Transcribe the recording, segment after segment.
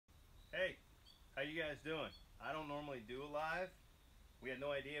How you guys doing? I don't normally do a live. We had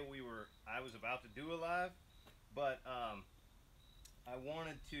no idea I was about to do a live, but I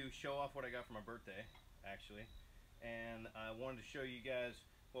wanted to show off what I got for my birthday, actually, and I wanted to show you guys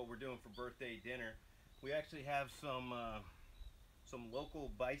what we're doing for birthday dinner. We actually have some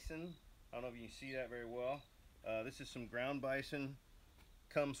local bison. I don't know if you can see that very well. This is some ground bison.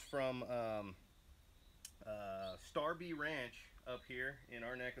 Comes from Starby Ranch up here in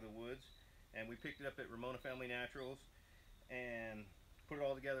our neck of the woods, and we picked it up at Ramona Family Naturals and put it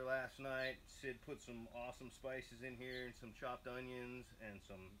all together last night. Sid put some awesome spices in here and some chopped onions and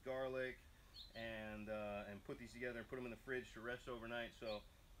some garlic, and put these together and put them in the fridge to rest overnight. So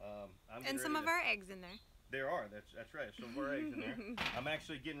and some of our eggs in there. There are. That's right. Some of our eggs in there. I'm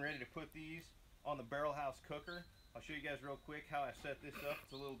actually getting ready to put these on the barrel house cooker. I'll show you guys real quick how I set this up.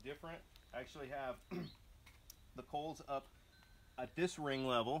 It's a little different. I actually have the coals up at this ring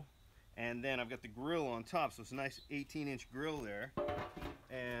level, and then I've got the grill on top, so it's a nice 18-inch grill there,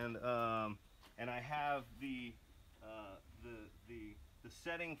 and I have the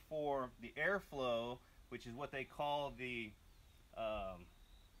setting for the airflow, which is what they call the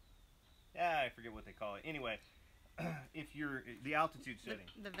I forget what they call it. Anyway, if you're the altitude setting,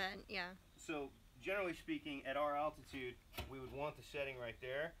 the vent, yeah. So generally speaking, at our altitude, we would want the setting right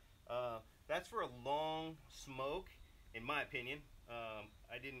there. That's for a long smoke, in my opinion.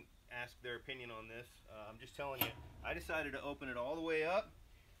 I didn't ask their opinion on this. I'm just telling you, I decided to open it all the way up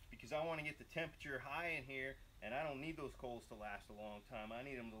because I want to get the temperature high in here, and I don't need those coals to last a long time. I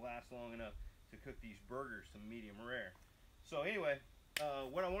need them to last long enough to cook these burgers, some medium rare. So anyway,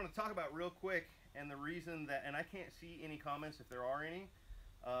 what I want to talk about real quick, and the reason that, and I can't see any comments if there are any.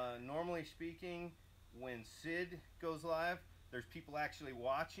 Normally speaking, when Sid goes live, there's people actually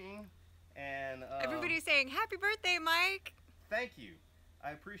watching, and everybody's saying happy birthday, Mike. Thank you,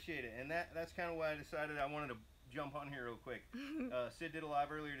 I appreciate it, and that's kind of why I decided I wanted to jump on here real quick. Sid did a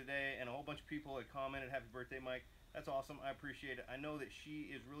live earlier today, and a whole bunch of people had commented happy birthday, Mike. That's awesome. I appreciate it. I know that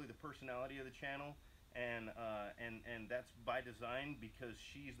she is really the personality of the channel, and that's by design because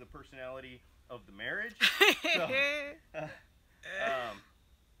she's the personality of the marriage. So,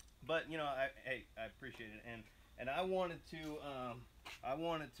 but you know, I appreciate it, and I wanted to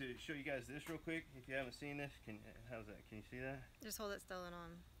show you guys this real quick. If you haven't seen this, how's that? Can you see that? Just hold it still and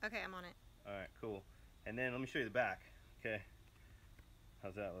on. Okay, I'm on it. All right, cool. And then let me show you the back. Okay,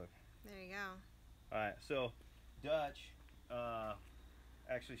 how's that look? There you go. All right, so Dutch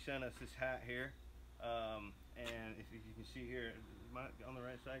actually sent us this hat here, and if you can see here, on the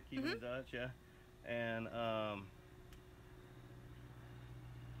right side, keeping the Dutch, yeah, and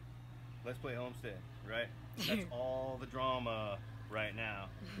let's play Homestead, right? That's all the drama right now.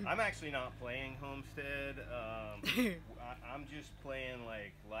 I'm actually not playing Homestead. I'm just playing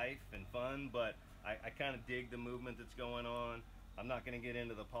like life and fun, but I kind of dig the movement that's going on. I'm not going to get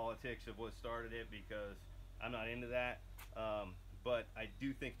into the politics of what started it because I'm not into that. But I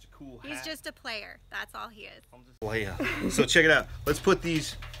do think it's a cool hat. He's just a player. That's all he is. I'm just a player. So check it out. Let's put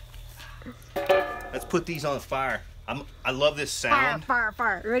these on the fire. I love this sound. Fire,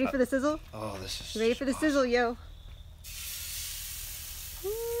 fire, fire. You ready for the sizzle? Oh, this is ready for the sizzle, yo.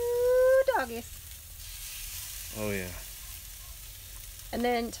 Ooh, doggies. Oh, yeah. And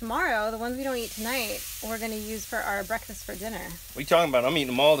then tomorrow, the ones we don't eat tonight, we're going to use for our breakfast for dinner. What are you talking about? I'm eating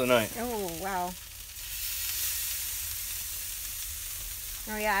them all tonight. Oh, wow.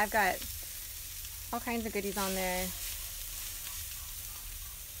 Oh, yeah, I've got all kinds of goodies on there.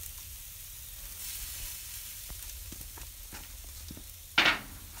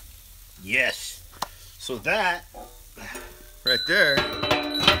 Yes. So that right there.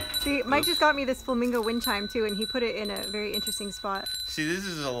 See, Mike just got me this flamingo wind chime too, and he put it in a very interesting spot. See, this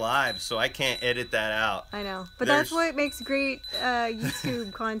is a live, so I can't edit that out. I know, but that's what makes great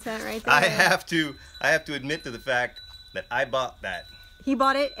YouTube content right there. I have to admit to the fact that I bought that. He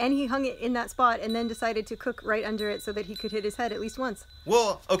bought it and he hung it in that spot and then decided to cook right under it so that he could hit his head at least once.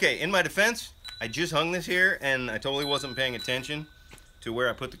 Well, okay, in my defense, I just hung this here and I totally wasn't paying attention to where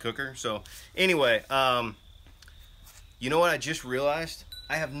I put the cooker. So anyway, you know what I just realized?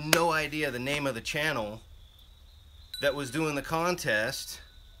 I have no idea the name of the channel that was doing the contest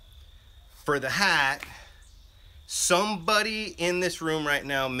for the hat. Somebody in this room right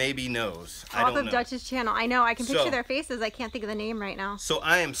now maybe knows. I don't know. Dutch's channel. I know. I can picture their faces. I can't think of the name right now. So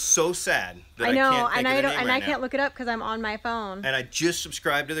I am so sad that I know, can't think of the name right now. I can't look it up because I'm on my phone. And I just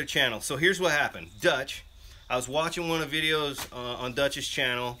subscribed to their channel. So here's what happened. Dutch, I was watching one of the videos on Dutch's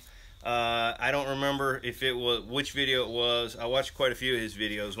channel. I don't remember if it was which video it was. I watch quite a few of his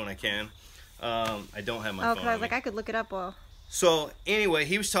videos when I can. I don't have my phone. Oh, because I was like, I could look it up well. So anyway,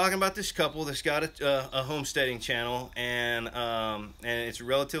 he was talking about this couple that's got a homesteading channel, and it's a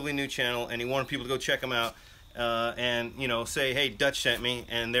relatively new channel, and he wanted people to go check them out, and you know, say, hey, Dutch sent me,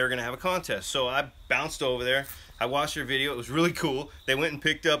 and they're gonna have a contest. So I bounced over there. I watched their video. It was really cool. They went and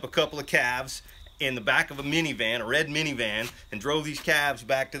picked up a couple of calves in the back of a minivan, a red minivan, and drove these calves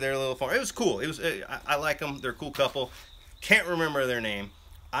back to their little farm. It was cool. It was. I like them. They're a cool couple. Can't remember their name.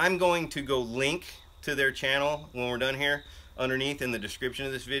 I'm going to go link to their channel when we're done here underneath in the description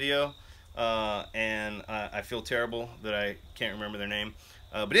of this video, and I feel terrible that I can't remember their name,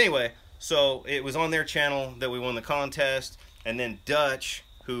 but anyway, so it was on their channel that we won the contest, and then Dutch,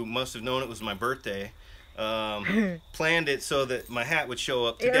 who must have known it was my birthday, planned it so that my hat would show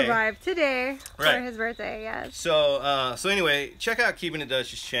up today. It arrived today Right. for his birthday, yes. So anyway, check out Keeping It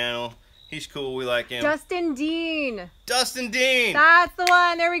Dutch's channel. He's cool. We like him. Dustin Dean. Dustin Dean. That's the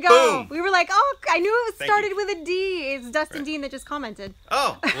one. There we go. Boom. We were like, oh, I knew it Thank started you. with a D. It's Dustin Right. Dean that just commented.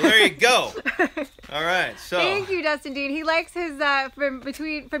 Oh, well, there you go. All right. So Thank you, Dustin Dean. He likes his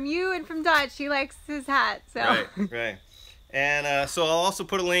from you and from Dutch. He likes his hat. So. Right. And so I'll also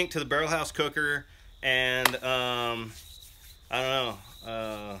put a link to the Barrel House Cooker, and I don't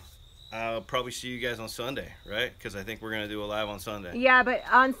know. I'll probably see you guys on Sunday, right? Because I think we're gonna do a live on Sunday. Yeah, but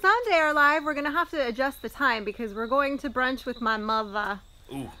on Sunday, our live, we're gonna have to adjust the time because we're going to brunch with my mother.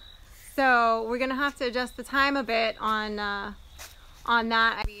 Ooh. So we're gonna have to adjust the time a bit on that,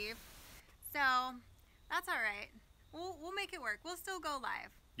 I believe. So that's all right. We'll make it work. We'll still go live.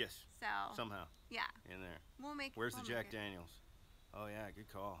 Yes. So somehow. yeah, In there. we'll make. Where's the we'll Jack make it. Daniels? Oh yeah, good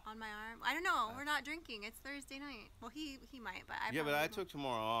call. On my arm. I don't know. We're not drinking. It's Thursday night. Well, he might, but I. Yeah, but probably I won't. took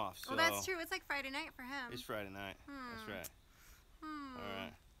tomorrow off. So Well, that's true. It's like Friday night for him. It's Friday night. That's right. All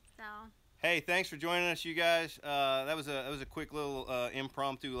right. So. Hey, thanks for joining us, you guys. That was a quick little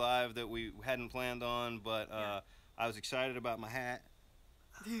impromptu live that we hadn't planned on, but I was excited about my hat.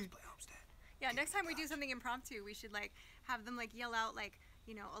 Let's play Homestead. Yeah, next time we do something impromptu, we should like have them like yell out like,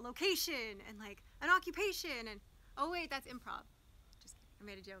 you know, a location and like an occupation and oh wait, that's improv. Just kidding. I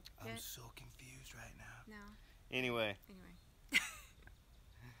made a joke. I'm so confused right now. No. Anyway,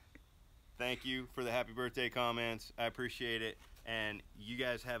 thank you for the happy birthday comments. I appreciate it, and you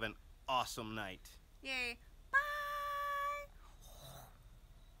guys have an awesome night. Yay.